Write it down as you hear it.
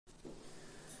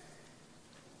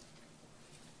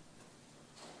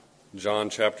John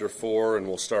chapter 4, and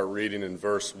we'll start reading in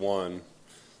verse 1,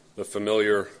 the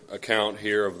familiar account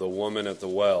here of the woman at the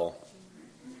well.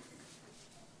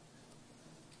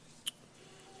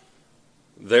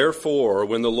 Therefore,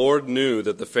 when the Lord knew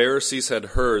that the Pharisees had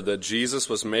heard that Jesus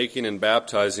was making and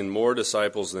baptizing more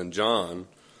disciples than John,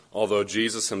 although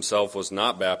Jesus himself was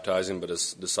not baptizing but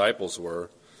his disciples were,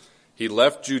 he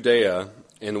left Judea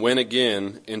and went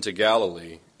again into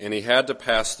Galilee, and he had to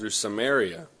pass through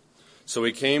Samaria. So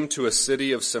he came to a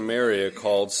city of Samaria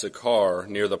called Sychar,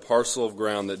 near the parcel of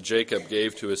ground that Jacob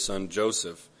gave to his son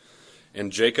Joseph,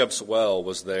 and Jacob's well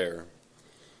was there.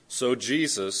 So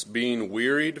Jesus, being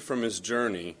wearied from his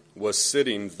journey, was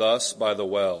sitting thus by the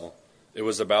well. It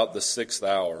was about the 6th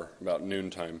hour, about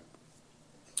noontime.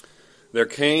 There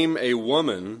came a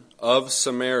woman of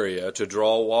Samaria to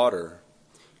draw water.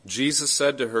 Jesus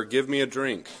said to her, "Give me a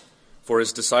drink," for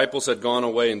his disciples had gone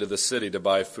away into the city to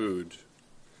buy food.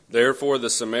 Therefore the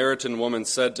Samaritan woman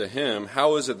said to him,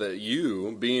 "How is it that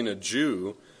you, being a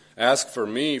Jew, ask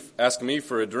me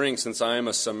for a drink, since I am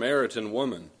a Samaritan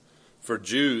woman? For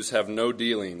Jews have no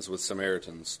dealings with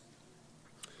Samaritans."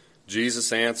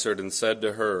 Jesus answered and said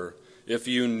to her, "If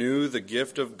you knew the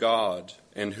gift of God,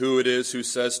 and who it is who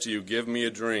says to you, 'Give me a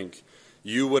drink,'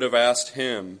 you would have asked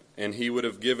him, and he would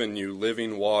have given you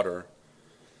living water."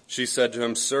 She said to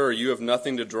him, "Sir, you have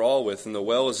nothing to draw with, and the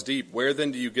well is deep. Where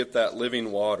then do you get that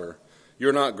living water?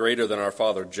 You're not greater than our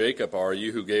father Jacob, are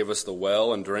you, who gave us the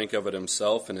well and drank of it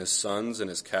himself and his sons and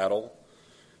his cattle?"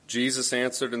 Jesus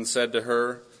answered and said to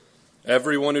her,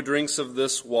 "Everyone who drinks of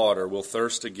this water will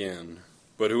thirst again,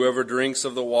 but whoever drinks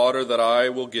of the water that I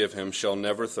will give him shall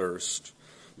never thirst.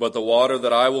 But the water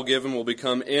that I will give him will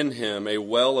become in him a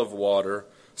well of water,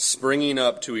 springing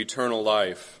up to eternal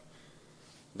life."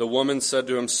 The woman said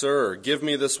to him, "Sir, give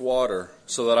me this water,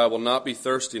 so that I will not be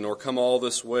thirsty, nor come all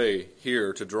this way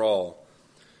here to draw."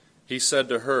 He said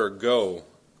to her, "Go,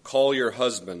 call your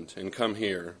husband, and come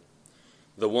here."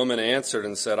 The woman answered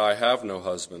and said, "I have no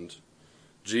husband."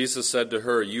 Jesus said to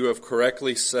her, "You have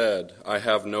correctly said, 'I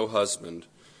have no husband,'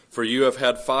 for you have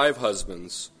had 5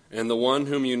 husbands, and the one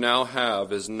whom you now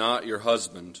have is not your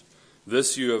husband.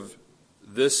 This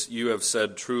you have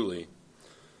said truly."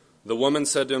 The woman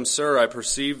said to him, "Sir, I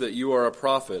perceive that you are a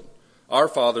prophet. Our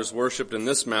fathers worshipped in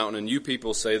this mountain, and you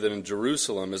people say that in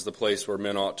Jerusalem is the place where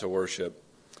men ought to worship."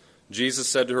 Jesus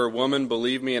said to her, "Woman,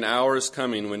 believe me, an hour is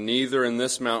coming when neither in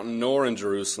this mountain nor in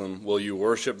Jerusalem will you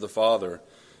worship the Father.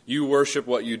 You worship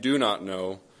what you do not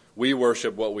know. We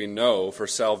worship what we know, for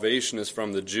salvation is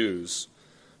from the Jews.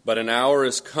 But an hour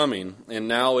is coming, and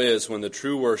now is, when the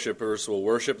true worshipers will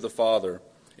worship the Father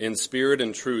in spirit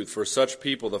and truth, for such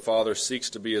people the Father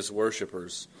seeks to be his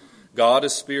worshipers. God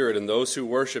is spirit, and those who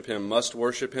worship him must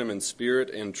worship him in spirit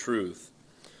and truth."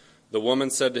 The woman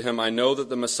said to him, "I know that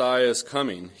the Messiah is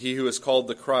coming, he who is called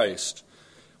the Christ.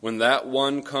 When that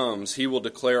one comes, he will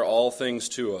declare all things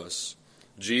to us."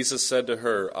 Jesus said to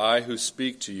her, "I who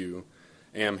speak to you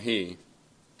am he."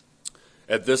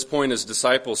 At this point his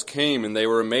disciples came, and they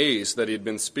were amazed that he had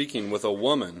been speaking with a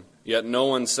woman. Yet no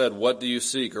one said, "What do you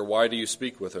seek?" or "Why do you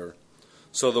speak with her?"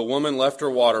 So the woman left her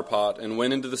water pot and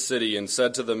went into the city and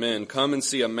said to the men, "Come and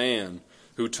see a man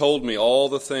who told me all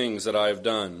the things that I have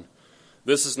done.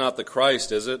 This is not the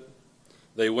Christ, is it?"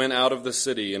 They went out of the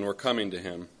city and were coming to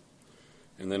him.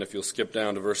 And then if you'll skip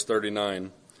down to verse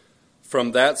 39.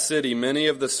 From that city many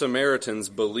of the Samaritans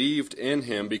believed in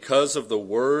him because of the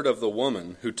word of the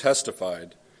woman who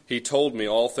testified, "He told me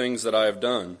all things that I have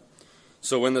done."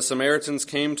 So when the Samaritans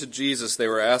came to Jesus, they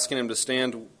were asking him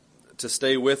to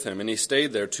stay with him, and he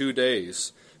stayed there 2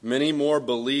 days. Many more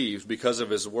believed because of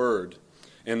his word.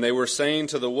 And they were saying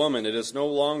to the woman, "It is no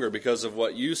longer because of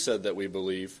what you said that we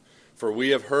believe, for we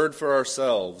have heard for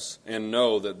ourselves and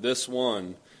know that this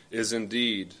one is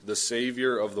indeed the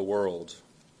Savior of the world."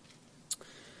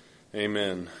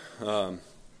 Amen.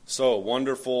 So,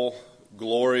 wonderful,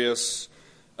 glorious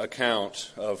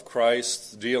account of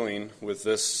Christ dealing with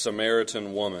this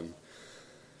Samaritan woman.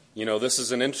 You know, this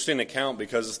is an interesting account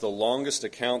because it's the longest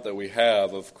account that we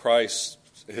have of Christ,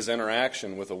 his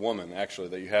interaction with a woman, actually,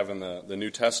 that you have in the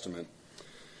New Testament.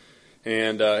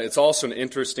 And it's also an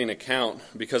interesting account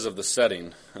because of the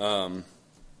setting. In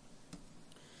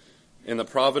the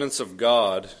providence of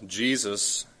God,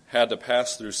 Jesus had to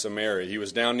pass through Samaria. He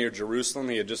was down near Jerusalem.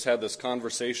 He had just had this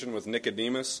conversation with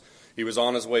Nicodemus. He was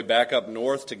on his way back up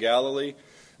north to Galilee.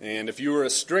 And if you were a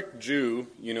strict Jew,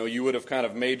 you would have kind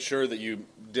of made sure that you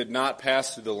did not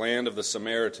pass through the land of the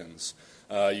Samaritans.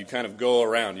 You kind of go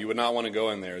around. You would not want to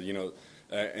go in there,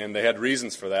 and they had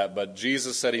reasons for that. But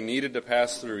Jesus said he needed to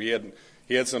pass through.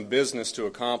 He had some business to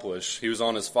accomplish. He was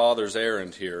on his Father's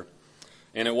errand here.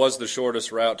 and it was the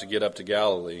shortest route to get up to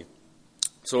Galilee.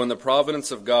 So in the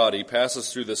providence of God, he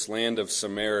passes through this land of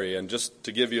Samaria. And just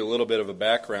to give you a little bit of a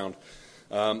background,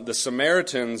 the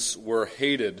Samaritans were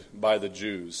hated by the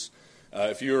Jews.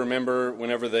 If you remember,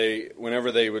 whenever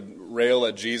they would rail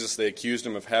at Jesus, they accused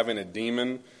him of having a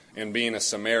demon and being a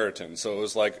Samaritan. So it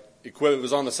was like, it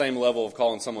was on the same level of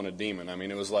calling someone a demon. I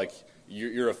mean, it was like,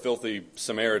 you're a filthy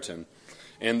Samaritan.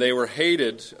 And they were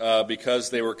hated because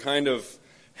they were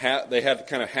they had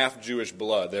kind of half Jewish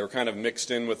blood. They were kind of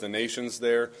mixed in with the nations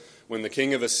there. When the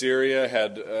king of Assyria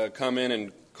had come in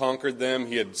and conquered them,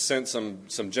 he had sent some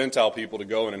Gentile people to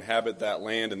go and inhabit that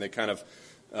land, and they kind of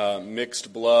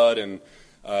mixed blood. And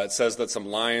it says that some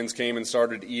lions came and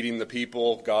started eating the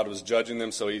people. God was judging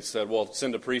them, so he said, well,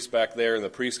 send a priest back there. And the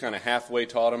priest kind of halfway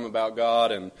taught them about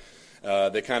God, and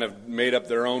they kind of made up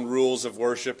their own rules of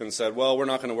worship and said, well, we're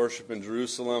not going to worship in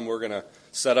Jerusalem. We're going to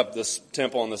set up this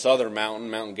temple on this other mountain,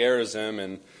 Mount Gerizim.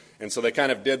 And so they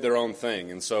kind of did their own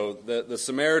thing. And so the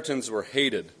Samaritans were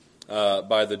hated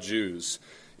by the Jews.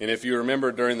 And if you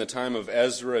remember during the time of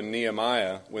Ezra and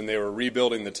Nehemiah, when they were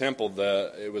rebuilding the temple,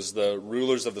 it was the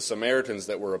rulers of the Samaritans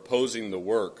that were opposing the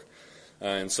work.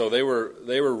 And so they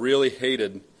were really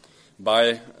hated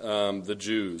by the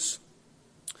Jews.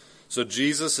 So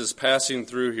Jesus is passing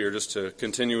through here, just to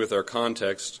continue with our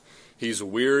context. He's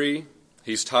weary,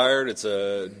 he's tired, it's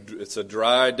a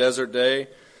dry desert day,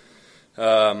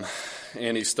 and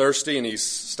he's thirsty, and he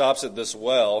stops at this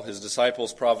well. His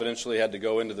disciples providentially had to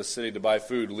go into the city to buy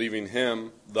food, leaving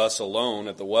him thus alone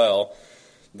at the well.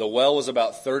 The well was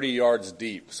about 30 yards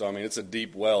deep, so I mean, it's a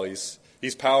deep well. He's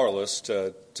powerless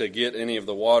to get any of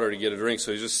the water to get a drink,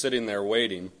 so he's just sitting there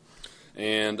waiting.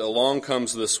 And along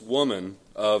comes this woman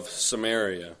of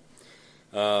Samaria.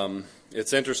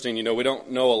 It's interesting, we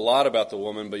don't know a lot about the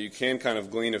woman, but you can kind of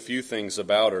glean a few things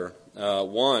about her.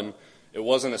 One, it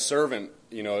wasn't a servant.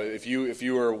 If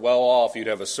you were well off, you'd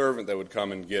have a servant that would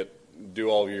come and do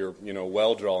all your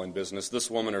well drawing business. This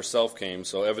woman herself came,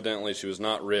 so evidently she was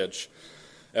not rich,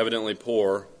 evidently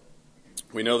poor.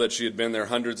 We know that she had been there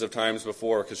hundreds of times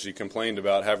before because she complained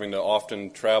about having to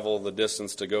often travel the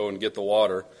distance to go and get the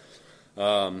water.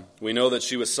 We know that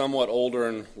she was somewhat older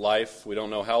in life. We don't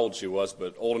know how old she was,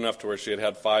 but old enough to where she had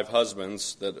had 5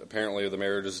 husbands that apparently the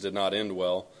marriages did not end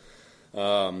well.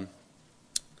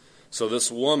 So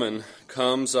this woman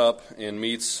comes up and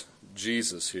meets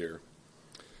Jesus here.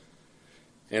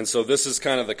 And so this is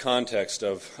kind of the context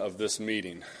of this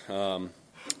meeting.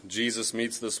 Jesus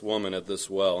meets this woman at this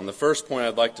well. And the first point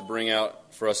I'd like to bring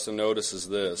out for us to notice is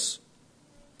this.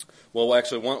 Well,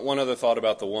 actually, one other thought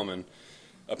about the woman.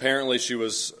 Apparently, she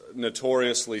was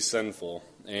notoriously sinful,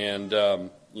 and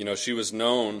she was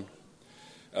known.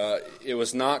 It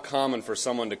was not common for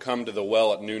someone to come to the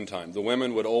well at noontime. The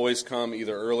women would always come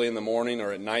either early in the morning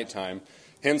or at nighttime.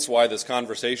 Hence, why this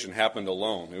conversation happened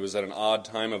alone. It was at an odd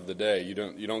time of the day. You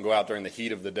don't go out during the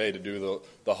heat of the day to do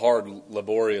the hard,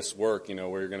 laborious work. Where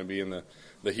you're going to be in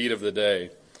the heat of the day.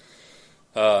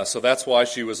 So that's why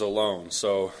she was alone.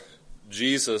 So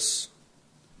Jesus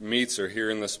meets her here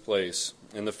in this place.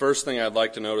 And the first thing I'd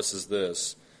like to notice is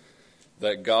this,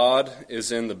 that God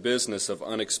is in the business of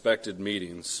unexpected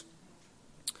meetings.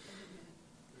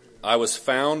 I was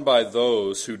found by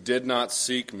those who did not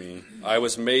seek me. I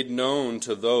was made known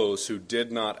to those who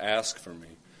did not ask for me.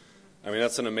 I mean,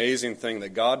 that's an amazing thing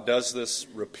that God does this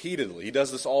repeatedly. He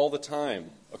does this all the time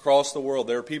across the world.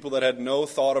 There are people that had no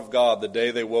thought of God the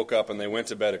day they woke up and they went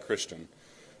to bed a Christian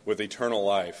with eternal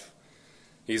life.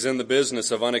 He's in the business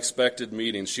of unexpected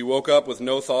meetings. She woke up with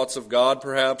no thoughts of God,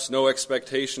 perhaps, no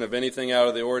expectation of anything out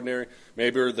of the ordinary.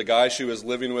 Maybe the guy she was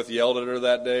living with yelled at her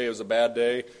that day. It was a bad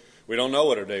day. We don't know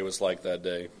what her day was like that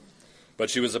day. But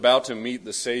she was about to meet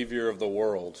the Savior of the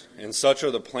world. And such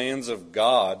are the plans of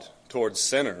God towards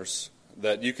sinners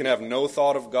that you can have no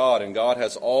thought of God, and God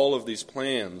has all of these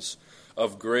plans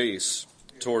of grace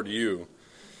toward you.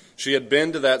 She had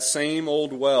been to that same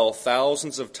old well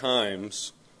thousands of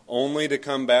times, only to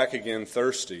come back again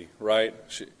thirsty, right?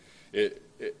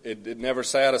 It never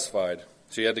satisfied.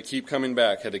 She had to keep coming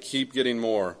back, had to keep getting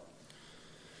more.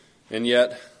 And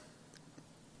yet,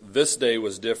 this day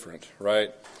was different,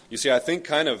 right? You see, I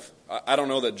think I don't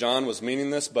know that John was meaning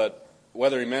this, but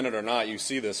whether he meant it or not, you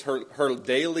see this. Her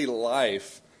daily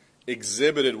life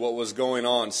exhibited what was going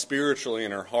on spiritually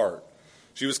in her heart.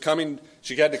 She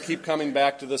had to keep coming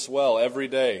back to this well every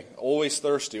day, always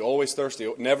thirsty,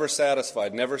 never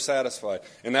satisfied.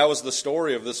 And that was the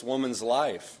story of this woman's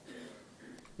life.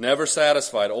 Never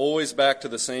satisfied, always back to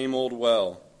the same old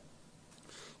well.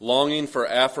 Longing for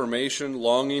affirmation,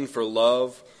 longing for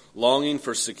love, longing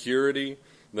for security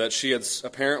that she had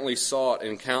apparently sought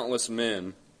in countless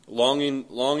men,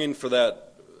 longing for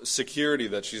that security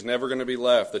that she's never going to be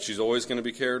left, that she's always going to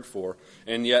be cared for,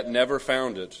 and yet never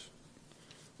found it.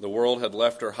 The world had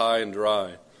left her high and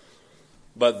dry.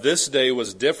 But this day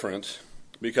was different,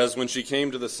 because when she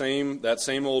came to that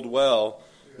same old well,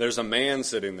 there's a man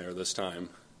sitting there this time,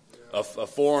 a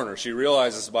foreigner. She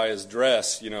realizes by his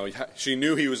dress, she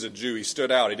knew he was a Jew. He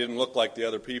stood out. He didn't look like the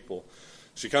other people.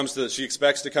 She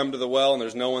expects to come to the well, and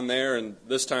there's no one there, and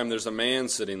this time there's a man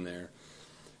sitting there.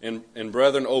 And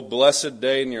brethren, oh blessed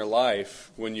day in your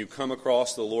life when you come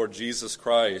across the Lord Jesus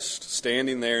Christ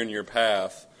standing there in your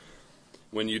path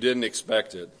when you didn't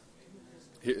expect it.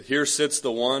 Here sits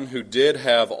the one who did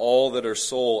have all that her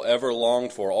soul ever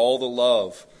longed for, all the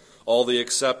love, all the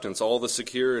acceptance, all the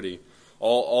security,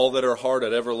 all that her heart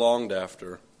had ever longed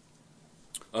after.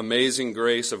 Amazing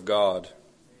grace of God.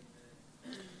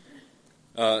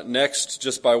 Next,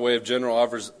 just by way of general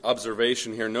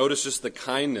observation here, notice just the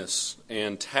kindness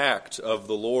and tact of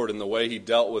the Lord in the way he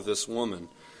dealt with this woman.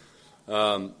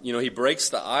 He breaks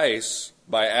the ice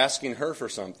by asking her for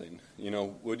something.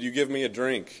 Would you give me a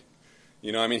drink?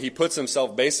 He puts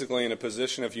himself basically in a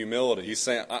position of humility. He's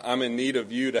saying, I'm in need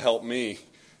of you to help me,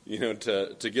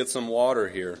 to get some water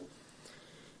here.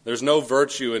 There's no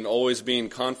virtue in always being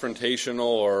confrontational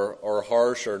or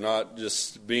harsh or not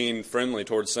just being friendly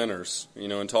towards sinners,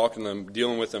 and talking to them,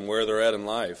 dealing with them where they're at in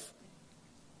life.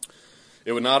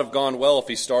 It would not have gone well if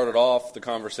he started off the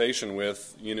conversation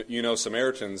with,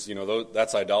 Samaritans,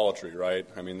 that's idolatry, right?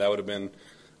 That would have been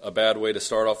a bad way to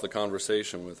start off the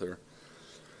conversation with her.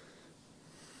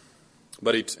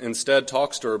 But he instead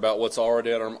talks to her about what's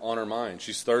already on her mind.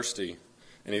 She's thirsty.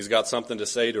 And he's got something to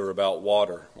say to her about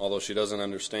water, although she doesn't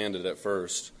understand it at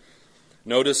first.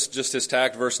 Notice just his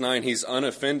tact, verse 9, he's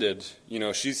unoffended.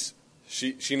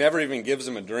 She never even gives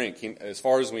him a drink. As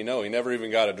far as we know, he never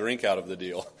even got a drink out of the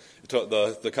deal.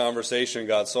 The conversation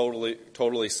got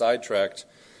totally sidetracked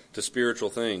to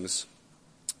spiritual things.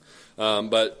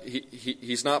 But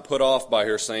he's not put off by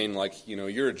her saying,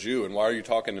 you're a Jew, and why are you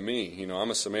talking to me? I'm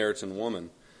a Samaritan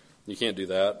woman. You can't do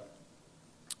that.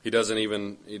 He doesn't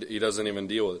even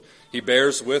deal with it. He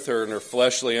bears with her in her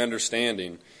fleshly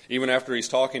understanding. Even after he's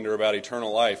talking to her about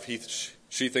eternal life,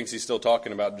 she thinks he's still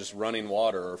talking about just running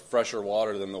water or fresher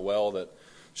water than the well that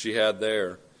she had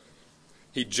there.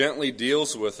 He gently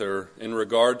deals with her in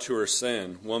regard to her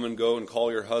sin. Woman, go and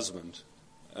call your husband.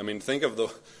 Think of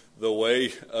the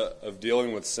way of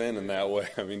dealing with sin in that way.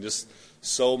 Just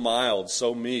so mild,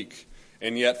 so meek.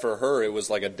 And yet for her, it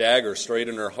was like a dagger straight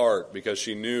in her heart because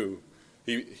she knew.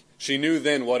 She knew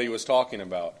then what he was talking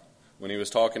about when he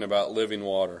was talking about living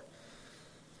water.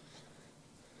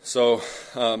 So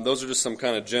those are just some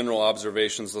kind of general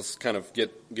observations. Let's kind of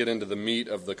get into the meat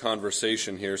of the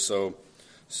conversation here. So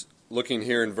looking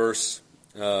here in verse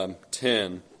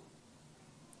 10,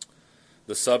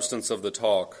 the substance of the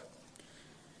talk.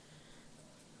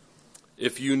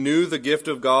 If you knew the gift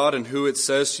of God and who it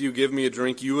says to you, give me a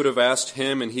drink, you would have asked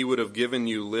him and he would have given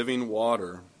you living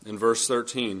water. In verse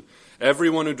 13,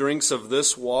 everyone who drinks of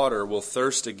this water will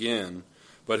thirst again,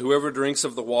 but whoever drinks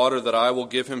of the water that I will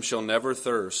give him shall never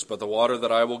thirst, but the water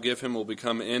that I will give him will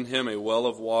become in him a well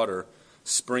of water,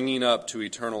 springing up to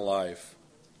eternal life.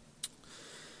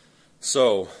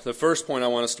 So, the first point I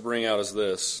want us to bring out is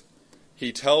this.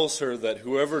 He tells her that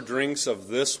whoever drinks of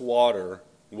this water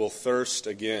will thirst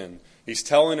again. He's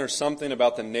telling her something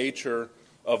about the nature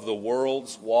of the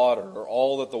world's water, or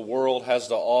all that the world has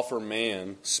to offer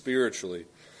man spiritually.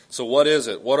 So what is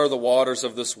it? What are the waters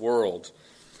of this world?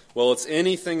 Well, it's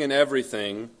anything and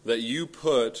everything that you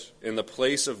put in the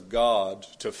place of God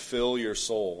to fill your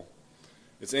soul.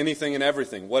 It's anything and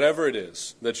everything, whatever it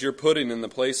is, that you're putting in the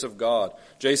place of God.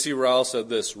 J.C. Ryle said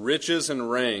this, riches and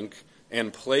rank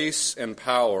and place and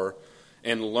power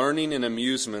and learning and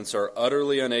amusements are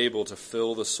utterly unable to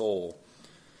fill the soul.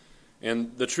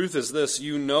 And the truth is this,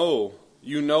 you know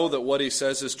that what he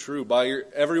says is true.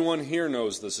 Everyone here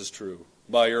knows this is true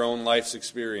by your own life's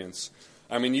experience.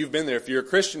 You've been there. If you're a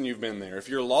Christian, you've been there. If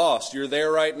you're lost, you're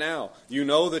there right now. You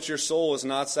know that your soul is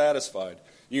not satisfied.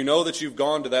 You know that you've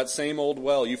gone to that same old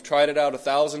well. You've tried it out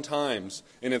 1,000 times,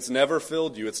 and it's never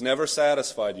filled you. It's never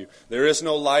satisfied you. There is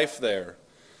no life there.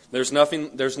 There's nothing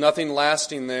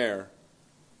lasting there.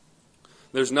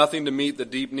 There's nothing to meet the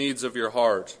deep needs of your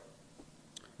heart.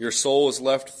 Your soul is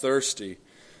left thirsty.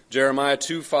 Jeremiah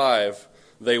 2:5,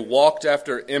 they walked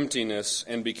after emptiness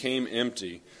and became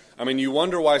empty. You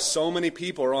wonder why so many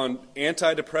people are on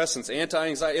antidepressants,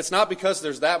 anti-anxiety. It's not because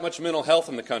there's that much mental health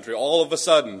in the country all of a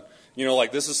sudden.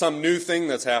 This is some new thing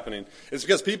that's happening. It's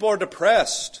because people are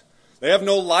depressed. They have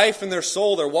no life in their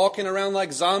soul. They're walking around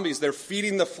like zombies. They're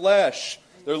feeding the flesh.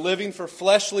 They're living for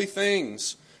fleshly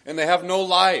things. and they have no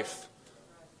life.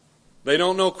 They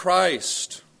don't know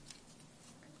Christ.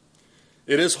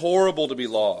 It is horrible to be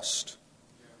lost.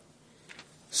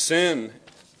 Sin,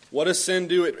 what does sin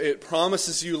do? It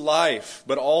promises you life,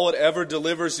 but all it ever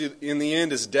delivers you in the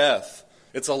end is death.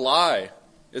 It's a lie.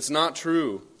 It's not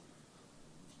true.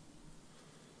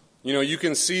 You know, you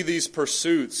can see these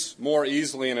pursuits more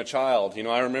easily in a child. You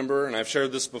know, I remember, and I've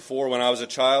shared this before, when I was a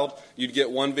child, you'd get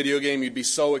one video game, you'd be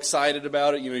so excited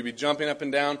about it, you'd be jumping up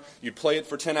and down, you'd play it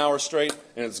for 10 hours straight,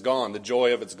 and it's gone. The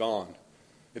joy of it's gone.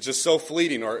 It's just so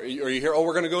fleeting. Or you hear, oh,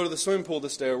 we're going to go to the swimming pool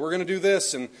this day, or we're going to do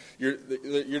this, and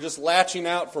you're just latching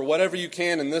out for whatever you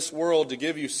can in this world to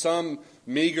give you some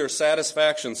meager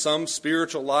satisfaction, some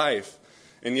spiritual life,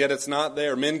 and yet it's not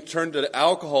there. Men turn to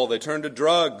alcohol, they turn to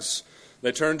drugs,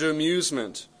 they turn to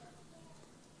amusement.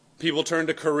 People turn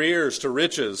to careers, to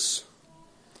riches.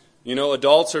 You know,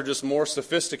 adults are just more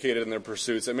sophisticated in their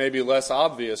pursuits. It may be less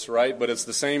obvious, right? But it's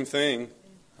the same thing.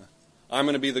 I'm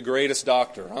going to be the greatest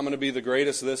doctor. I'm going to be the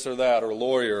greatest this or that, or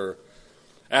lawyer.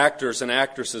 Actors and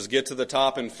actresses get to the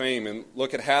top in fame, and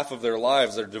look at half of their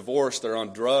lives. They're divorced, they're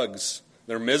on drugs,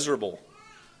 they're miserable.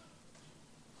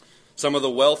 Some of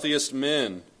the wealthiest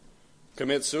men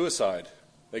commit suicide.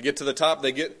 They get to the top,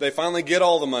 they finally get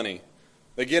all the money.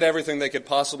 They get everything they could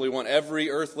possibly want, every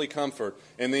earthly comfort.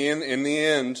 In the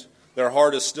end, their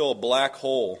heart is still a black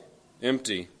hole,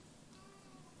 empty.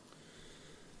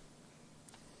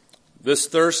 This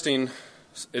thirsting,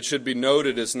 it should be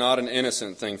noted, is not an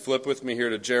innocent thing. Flip with me here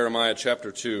to Jeremiah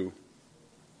chapter 2.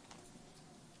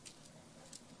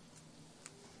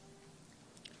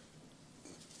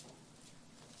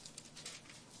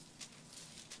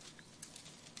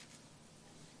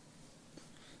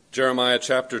 Jeremiah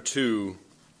chapter 2,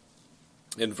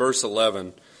 in verse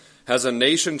 11. Has a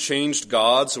nation changed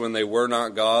gods when they were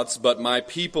not gods? But my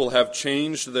people have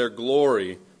changed their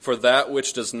glory for that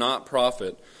which does not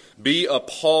profit. Be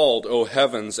appalled, O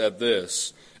heavens, at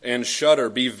this, and shudder.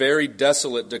 Be very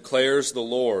desolate, declares the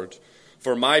Lord.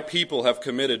 For my people have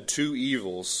committed two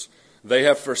evils. They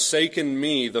have forsaken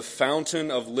me, the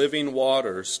fountain of living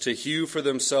waters, to hew for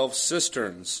themselves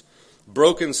cisterns,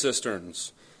 broken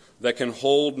cisterns, that can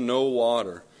hold no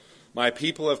water. My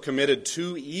people have committed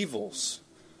two evils.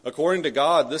 According to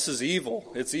God, this is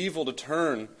evil. It's evil to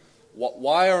turn.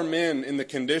 Why are men in the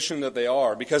condition that they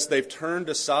are? Because they've turned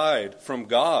aside from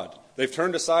God. They've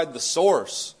turned aside the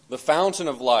source, the fountain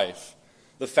of life,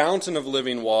 the fountain of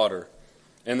living water.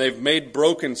 And they've made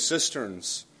broken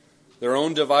cisterns, their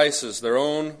own devices, their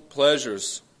own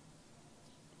pleasures,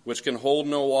 which can hold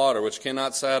no water, which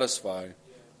cannot satisfy.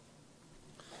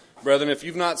 Brethren, if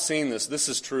you've not seen this, this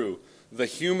is true. The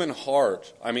human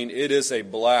heart, it is a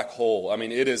black hole.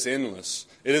 It is endless.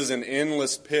 It is an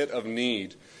endless pit of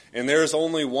need. And there is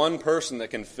only one person that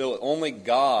can fill it. Only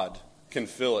God can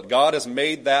fill it. God has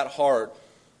made that heart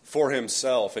for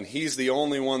himself, and he's the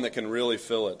only one that can really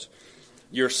fill it.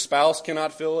 Your spouse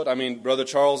cannot fill it. Brother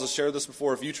Charles has shared this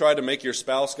before. If you try to make your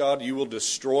spouse God, you will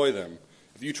destroy them.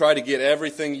 If you try to get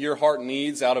everything your heart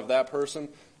needs out of that person,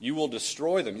 you will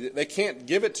destroy them. They can't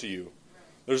give it to you.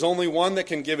 There's only one that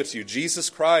can give it to you,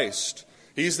 Jesus Christ.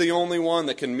 He's the only one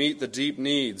that can meet the deep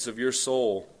needs of your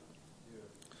soul.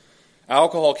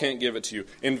 Alcohol can't give it to you.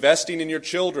 Investing in your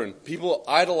children. People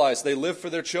idolize, they live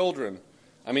for their children.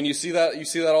 You see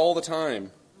that all the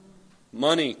time.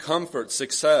 Money, comfort,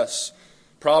 success.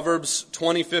 Proverbs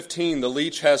 20:15, the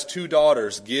leech has two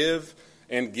daughters, give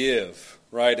and give.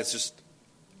 Right? It's just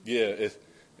give.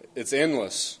 It's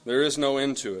endless. There is no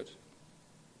end to it.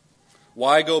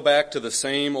 Why go back to the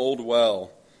same old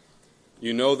well?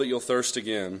 You know that you'll thirst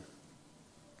again.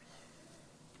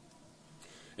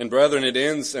 And brethren, it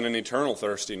ends in an eternal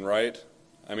thirsting, right?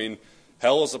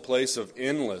 Hell is a place of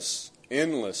endless,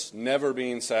 never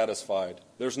being satisfied.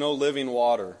 There's no living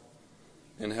water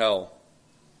in hell.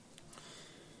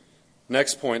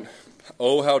 Next point.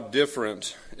 Oh, how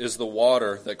different is the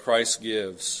water that Christ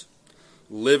gives.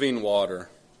 Living water.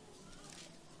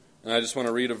 And I just want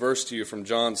to read a verse to you from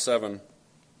John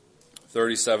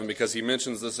 7:37, because he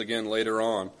mentions this again later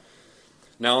on.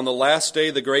 Now on the last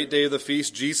day, the great day of the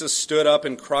feast, Jesus stood up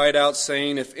and cried out,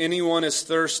 saying, If anyone is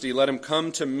thirsty, let him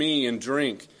come to me and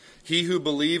drink. He who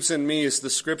believes in me, as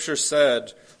the Scripture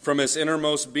said, from his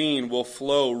innermost being will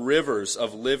flow rivers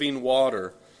of living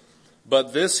water.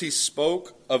 But this he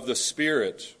spoke of the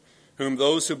Spirit, whom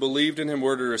those who believed in him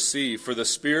were to receive, for the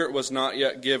Spirit was not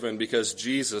yet given, because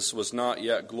Jesus was not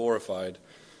yet glorified.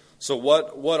 So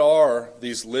what are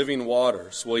these living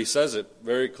waters? Well, he says it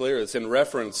very clear. It's in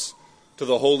reference to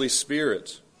the Holy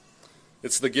Spirit.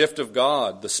 It's the gift of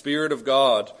God, the Spirit of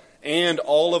God. and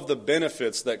all of the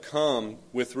benefits that come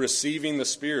with receiving the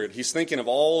Spirit. He's thinking of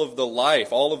all of the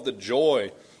life, all of the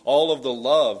joy, all of the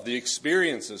love, the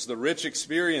experiences, the rich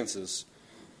experiences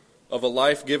of a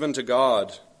life given to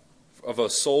God, of a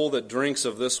soul that drinks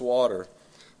of this water,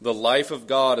 the life of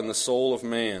God in the soul of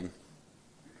man.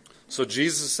 So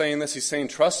Jesus is saying this. He's saying,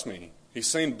 trust me. He's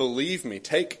saying, believe me.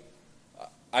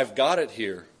 I've got it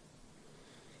here.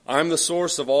 I'm the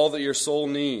source of all that your soul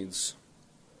needs.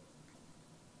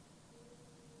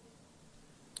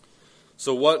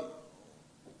 So what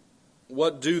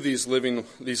do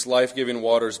these life-giving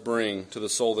waters bring to the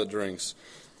soul that drinks?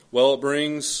 Well, it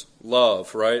brings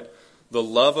love, right? The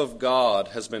love of God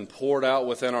has been poured out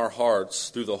within our hearts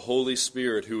through the Holy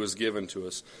Spirit who was given to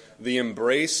us. The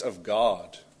embrace of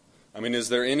God. I mean, is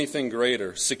there anything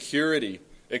greater? Security,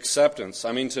 acceptance.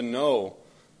 I mean, to know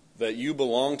that you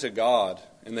belong to God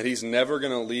and that He's never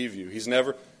going to leave you. He's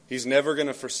never going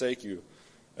to forsake you.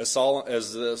 As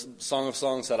the Song of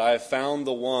Songs said, I have found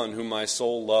the one whom my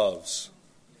soul loves.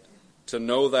 To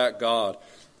know that God.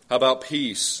 How about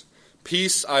peace?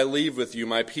 Peace I leave with you,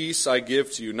 my peace I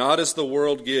give to you. Not as the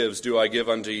world gives do I give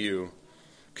unto you.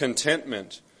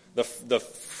 Contentment, the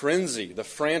frenzy, the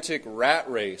frantic rat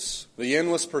race, the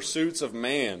endless pursuits of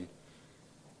man.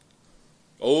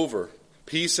 Over.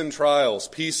 Peace in trials,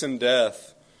 peace in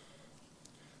death.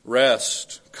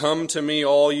 Rest. Come to me,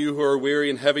 all you who are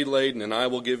weary and heavy laden, and I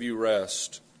will give you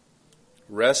rest.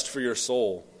 Rest for your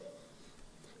soul.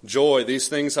 Joy. These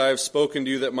things I have spoken to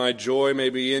you, that my joy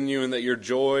may be in you, and that your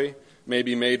joy may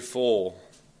be made full.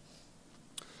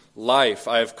 Life.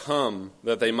 I have come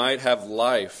that they might have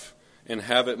life and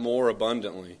have it more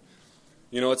abundantly.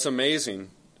 You know, it's amazing.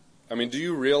 I mean, do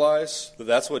you realize that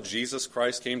that's what Jesus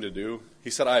Christ came to do? He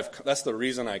said, that's the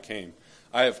reason I came.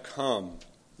 I have come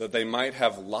that they might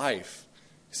have life.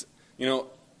 You know,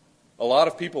 a lot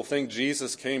of people think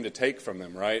Jesus came to take from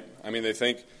them, right? I mean, they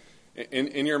think,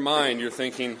 in your mind, you're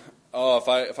thinking, oh,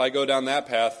 if I go down that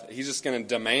path, He's just going to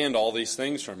demand all these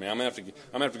things from me. I'm going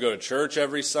to have to go to church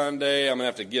every Sunday. I'm going to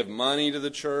have to give money to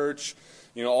the church.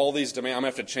 You know, all these demands. I'm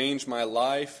going to have to change my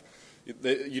life.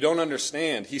 You don't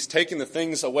understand. He's taking the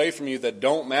things away from you that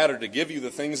don't matter to give you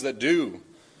the things that do,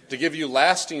 to give you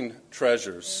lasting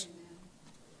treasures,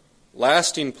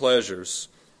 lasting pleasures.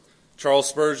 Charles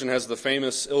Spurgeon has the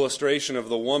famous illustration of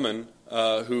the woman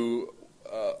who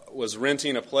was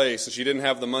renting a place, and she didn't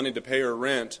have the money to pay her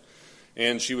rent,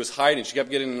 and she was hiding. She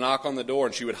kept getting a knock on the door,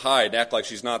 and she would hide, act like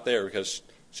she's not there because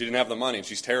she didn't have the money, and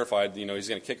she's terrified. You know, he's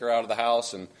going to kick her out of the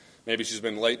house, and maybe she's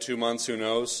been late 2 months, who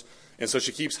knows. And so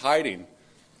she keeps hiding.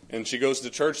 And she goes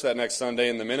to church that next Sunday,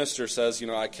 and the minister says, you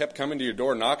know, I kept coming to your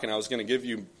door knocking. I was going to give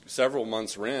you several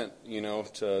months' rent, you know,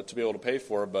 to be able to pay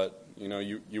for it, but, you know,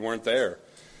 you weren't there.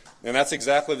 And that's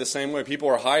exactly the same way. People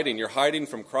are hiding. You're hiding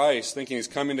from Christ, thinking He's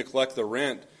coming to collect the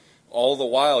rent. All the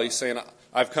while, He's saying,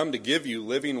 I've come to give you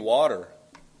living water.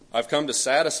 I've come to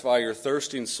satisfy your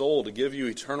thirsting soul, to give you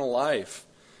eternal life.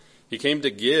 He came to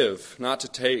give, not to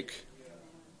take.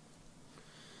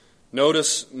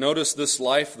 Notice this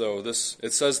life, though.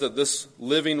 It says that this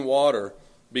living water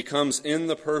becomes in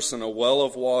the person a well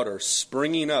of water,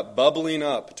 springing up, bubbling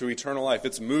up to eternal life.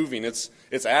 It's moving, it's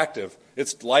active,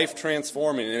 it's life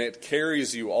transforming, and it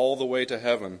carries you all the way to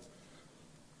heaven.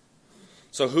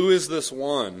 So who is this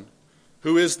one?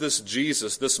 Who is this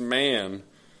Jesus, this man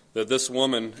that this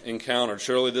woman encountered?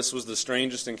 Surely this was the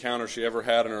strangest encounter she ever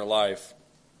had in her life.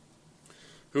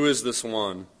 Who is this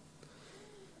one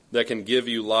that can give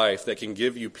you life, that can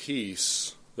give you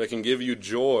peace, that can give you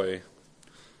joy?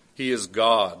 He is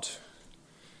God.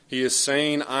 He is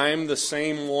saying, I'm the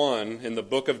same one in the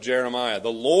book of Jeremiah.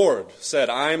 The Lord said,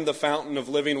 I'm the fountain of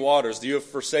living waters. You have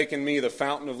forsaken me, the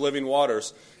fountain of living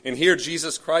waters. And here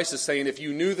Jesus Christ is saying, if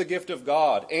you knew the gift of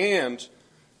God and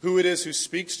who it is who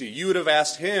speaks to you, you would have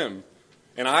asked Him,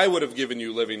 and I would have given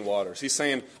you living waters. He's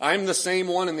saying, I'm the same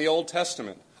one in the Old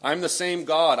Testament. I'm the same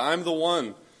God. I'm the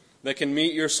one that can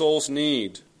meet your soul's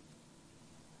need.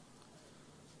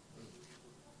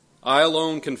 I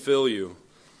alone can fill you.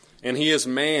 And He is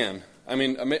man. I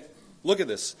mean, look at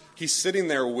this. He's sitting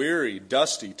there weary,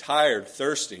 dusty, tired,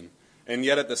 thirsting, and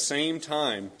yet at the same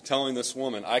time telling this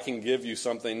woman, I can give you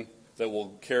something that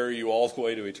will carry you all the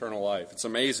way to eternal life. It's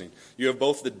amazing. You have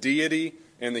both the deity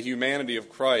and the humanity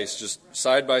of Christ just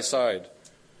side by side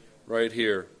right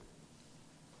here.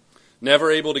 Never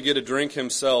able to get a drink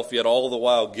Himself, yet all the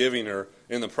while giving her,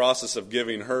 in the process of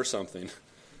giving her something,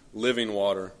 living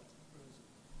water.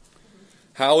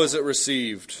 How is it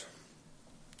received?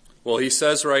 Well, He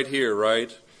says right here,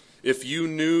 right? If you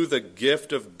knew the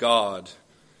gift of God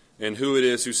and who it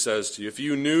is who says to you, if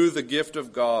you knew the gift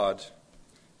of God,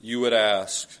 you would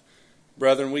ask.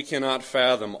 Brethren, we cannot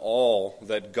fathom all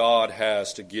that God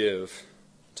has to give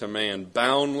to man.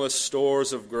 Boundless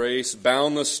stores of grace,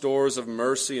 boundless stores of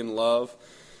mercy and love.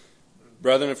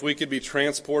 Brethren, if we could be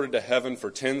transported to heaven for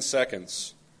 10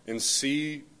 seconds and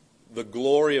see the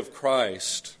glory of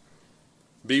Christ,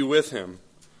 be with Him,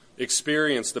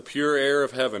 experience the pure air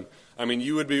of heaven, I mean,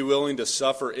 you would be willing to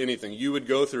suffer anything. You would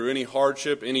go through any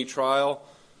hardship, any trial,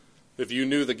 if you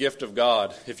knew the gift of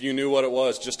God, if you knew what it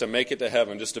was just to make it to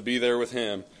heaven, just to be there with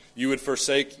Him. You would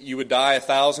die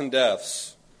 1,000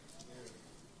 deaths.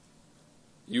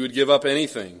 You would give up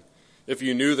anything if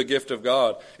you knew the gift of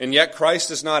God. And yet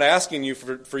Christ is not asking you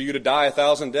for you to die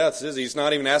 1,000 deaths, is He? He's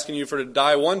not even asking you to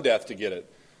die one death to get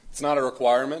it. It's not a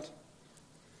requirement.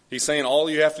 He's saying all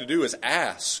you have to do is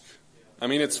ask. I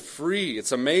mean, it's free.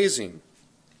 It's amazing.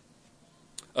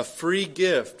 A free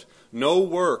gift. No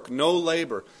work, no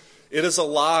labor. It is a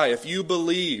lie if you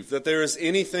believe that there is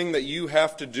anything that you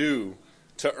have to do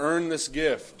to earn this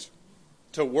gift,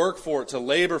 to work for it, to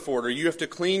labor for it, or you have to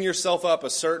clean yourself up a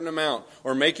certain amount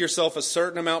or make yourself a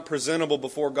certain amount presentable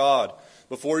before God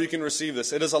before you can receive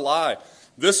this. It is a lie.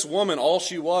 This woman, all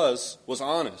she was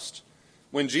honest.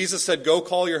 When Jesus said, "Go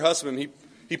call your husband,"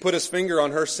 he put his finger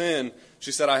on her sin.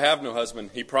 She said, "I have no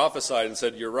husband." He prophesied and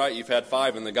said, "You're right, you've had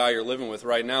 5, and the guy you're living with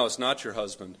right now is not your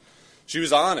husband." She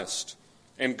was honest,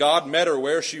 and God met her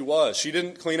where she was. She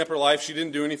didn't clean up her life. She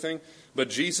didn't do anything, but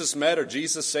Jesus met her.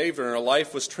 Jesus saved her, and her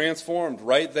life was transformed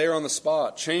right there on the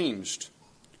spot, changed,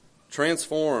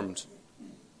 transformed.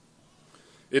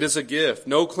 It is a gift.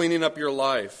 No cleaning up your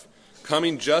life.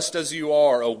 Coming just as you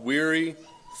are, a weary,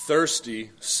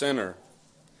 thirsty sinner,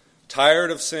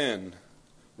 tired of sin,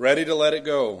 ready to let it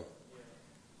go.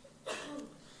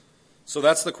 So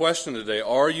that's the question today.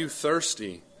 Are you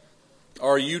thirsty?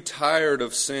 Are you tired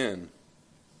of sin?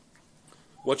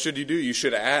 What should you do? You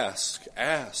should ask.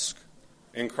 Ask.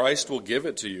 And Christ will give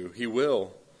it to you. He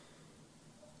will.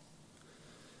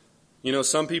 You know,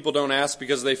 some people don't ask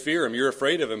because they fear Him. You're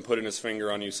afraid of Him putting His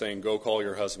finger on you saying, "Go call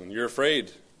your husband." You're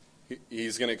afraid.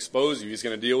 He's going to expose you. He's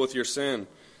going to deal with your sin.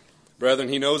 Brethren,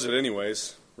 He knows it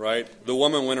anyways, right? The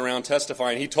woman went around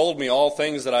testifying, "He told me all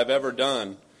things that I've ever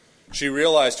done." She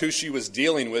realized who she was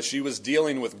dealing with. She was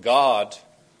dealing with God,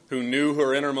 who knew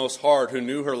her innermost heart, who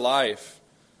knew her life.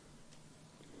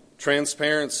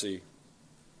 Transparency.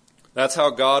 That's how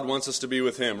God wants us to be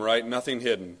with Him, right? Nothing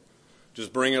hidden.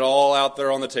 Just bring it all out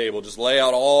there on the table. Just lay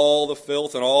out all the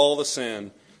filth and all the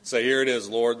sin. Say, "Here it is,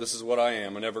 Lord. This is what I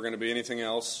am. I'm never going to be anything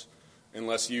else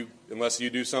unless you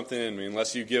do something in me,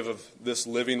 unless you give of this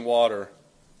living water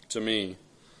to me."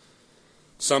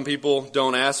 Some people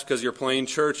don't ask because you're playing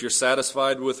church. You're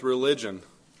satisfied with religion.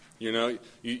 You know,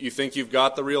 you think you've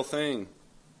got the real thing.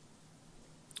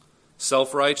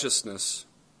 Self-righteousness.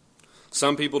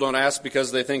 Some people don't ask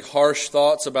because they think harsh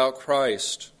thoughts about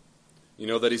Christ. You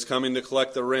know, that He's coming to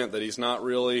collect the rent, that He does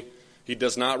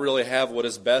not really have what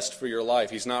is best for your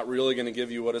life. He's not really going to give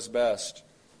you what is best.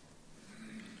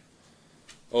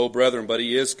 Oh, brethren, but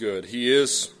He is good. He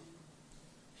is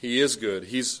good.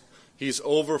 He's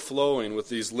overflowing with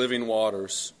these living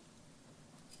waters.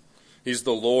 He's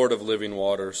the Lord of living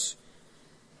waters.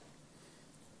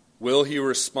 Will He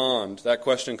respond? That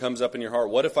question comes up in your heart.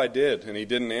 What if I did and He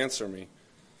didn't answer me?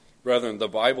 Brethren, the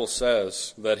Bible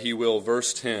says that He will.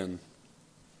 Verse 10.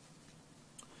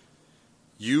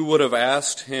 You would have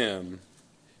asked Him,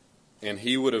 and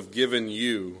He would have given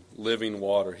you living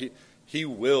water. He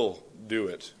will do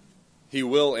it. He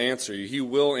will answer you. He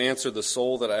will answer the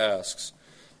soul that asks.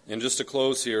 And just to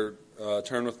close here,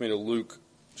 turn with me to Luke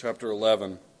chapter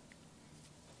 11.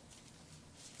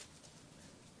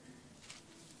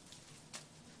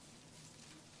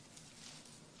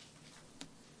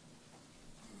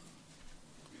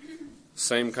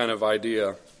 Same kind of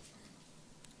idea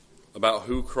about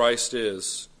who Christ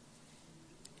is.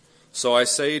 So I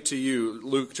say to you,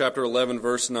 Luke chapter 11,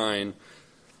 verse 9,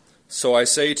 so I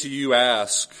say to you,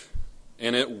 ask,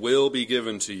 and it will be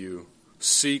given to you.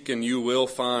 Seek, and you will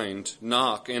find.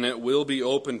 Knock, and it will be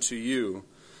opened to you.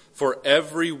 For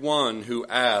everyone who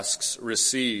asks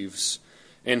receives,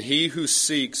 and he who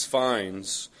seeks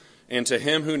finds, and to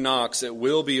him who knocks it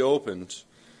will be opened.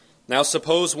 Now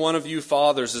suppose one of you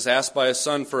fathers is asked by his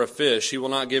son for a fish, he will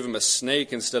not give him a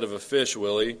snake instead of a fish,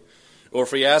 will he? Or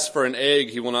if he asks for an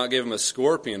egg, he will not give him a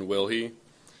scorpion, will he?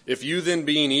 If you then,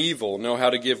 being evil, know how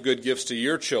to give good gifts to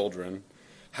your children,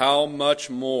 how much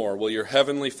more will your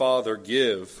heavenly Father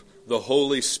give the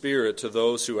Holy Spirit to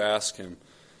those who ask Him?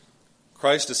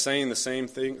 Christ is saying the same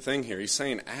thing here. He's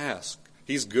saying ask.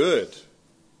 He's good.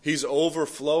 He's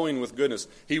overflowing with goodness.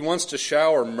 He wants to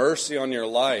shower mercy on your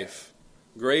life,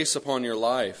 grace upon your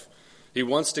life. He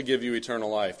wants to give you eternal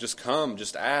life. Just come,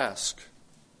 just ask,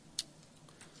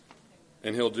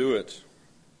 and He'll do it.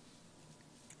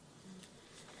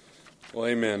 Well,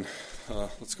 amen.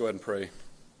 Let's go ahead and pray.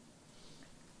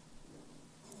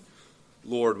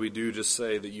 Lord, we do just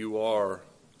say that you are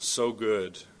so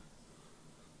good.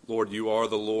 Lord, you are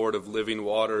the Lord of living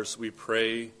waters. We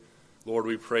pray, Lord,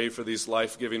 we pray for these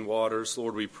life-giving waters.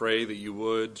 Lord, we pray that you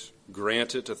would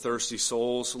grant it to thirsty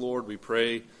souls. Lord, we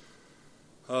pray,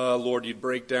 Lord, you'd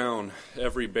break down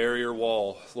every barrier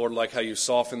wall. Lord, like how you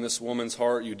softened this woman's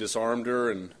heart, you disarmed her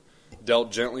and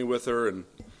dealt gently with her and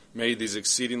made these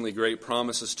exceedingly great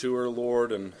promises to her,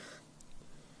 Lord. And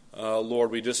Lord,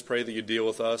 we just pray that you deal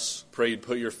with us. Pray you'd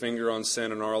put your finger on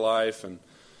sin in our life, and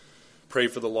pray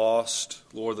for the lost,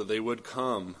 Lord, that they would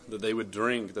come, that they would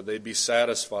drink, that they'd be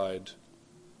satisfied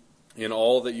in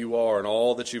all that you are and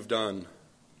all that you've done.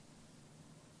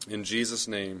 In Jesus'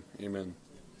 name, amen.